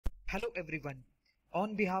Hello everyone.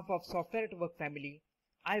 On behalf of Software at Work family,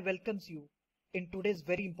 I welcomes you in today's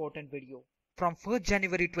very important video. From 1st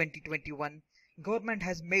January 2021, government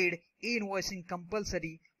has made e-invoicing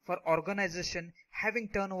compulsory for organization having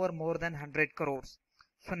turnover more than 100 crores.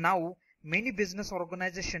 So now many business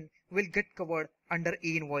organization will get covered under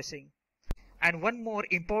e-invoicing. And one more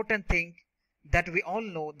important thing that we all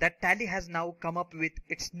know, that Tally has now come up with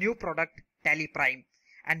its new product TallyPrime,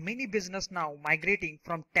 and many business now migrating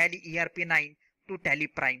from Tally.ERP 9 to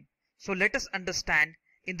TallyPrime. So let us understand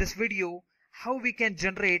in this video how we can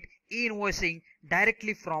generate e-invoicing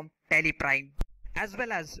directly from TallyPrime, as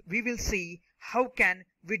well as we will see how can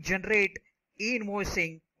we generate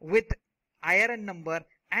e-invoicing with IRN number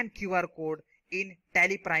and QR code in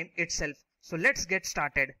TallyPrime itself. So let's get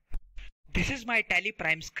started. This is my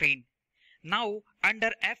TallyPrime screen. Now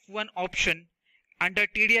under F1 option, under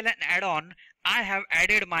TDL and add-on, I have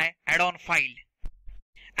added my add-on file.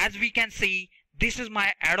 As we can see, this is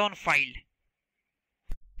my add-on file.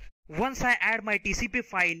 Once I add my TCP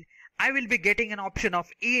file, I will be getting an option of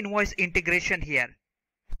e-invoice integration here.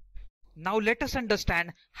 Now let us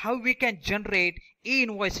understand how we can generate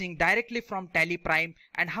e-invoicing directly from TallyPrime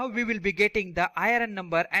and how we will be getting the IRN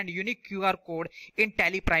number and unique QR code in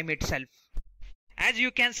TallyPrime itself. As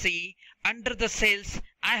you can see, under the sales,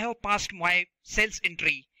 I have passed my sales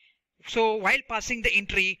entry. So while passing the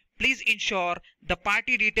entry, please ensure the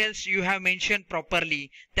party details you have mentioned properly.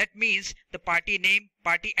 That means the party name,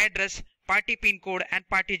 party address, party pin code and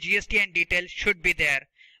party GST and detail should be there.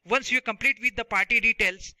 Once you complete with the party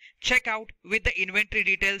details, check out with the inventory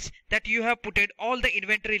details that you have put all the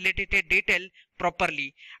inventory related detail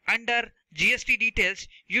properly. Under GST details,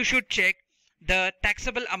 you should check the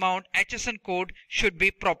taxable amount HSN code should be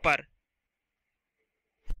proper.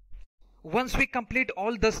 Once we complete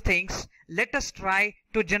all those things, let us try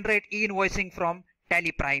to generate e-invoicing from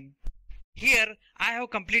TallyPrime. Here I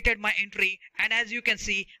have completed my entry, and as you can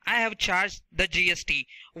see, I have charged the GST.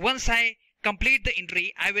 Once I complete the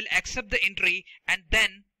entry, I will accept the entry and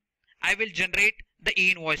then I will generate the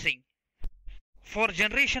e-invoicing. For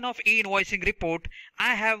generation of e-invoicing report,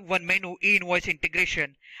 I have one menu, e-invoice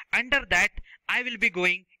integration. Under that, I will be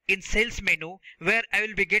going in sales menu where I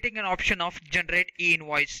will be getting an option of generate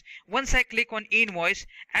e-invoice. Once I click on e-invoice,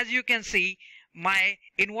 as you can see, my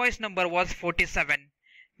invoice number was 47.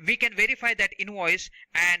 We can verify that invoice,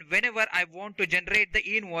 and whenever I want to generate the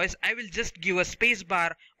e-invoice, I will just give a space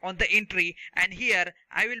bar on the entry, and here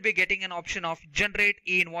I will be getting an option of generate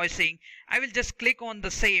e-invoicing. I will just click on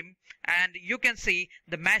the same, and you can see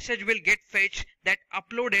the message will get fetched that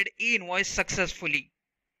uploaded e-invoice successfully.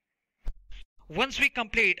 Once we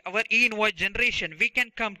complete our e-invoice generation, we can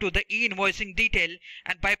come to the e-invoicing detail,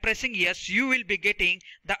 and by pressing yes, you will be getting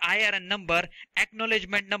the IRN number,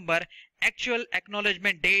 acknowledgement number, actual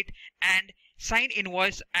acknowledgement date, and signed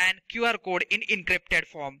invoice and QR code in encrypted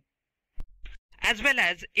form. As well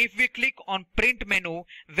as if we click on print menu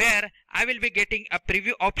where I will be getting a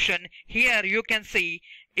preview option, here you can see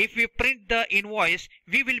if we print the invoice,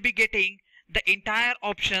 we will be getting the entire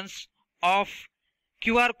options of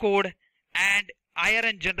QR code and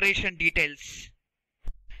IRN generation details.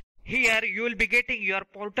 Here you will be getting your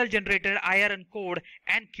portal generated IRN code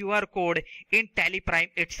and QR code in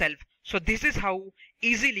TallyPrime itself. So this is how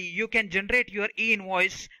easily you can generate your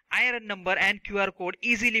e-invoice, IRN number and QR code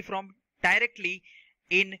easily from directly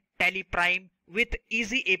in TallyPrime with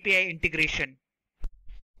easy API integration.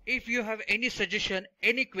 If you have any suggestion,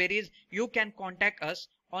 any queries, you can contact us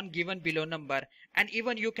on given below number, and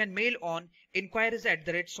even you can mail on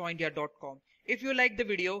inquiries@soindia.com. If you like the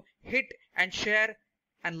video, hit and share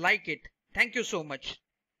and like it. Thank you so much.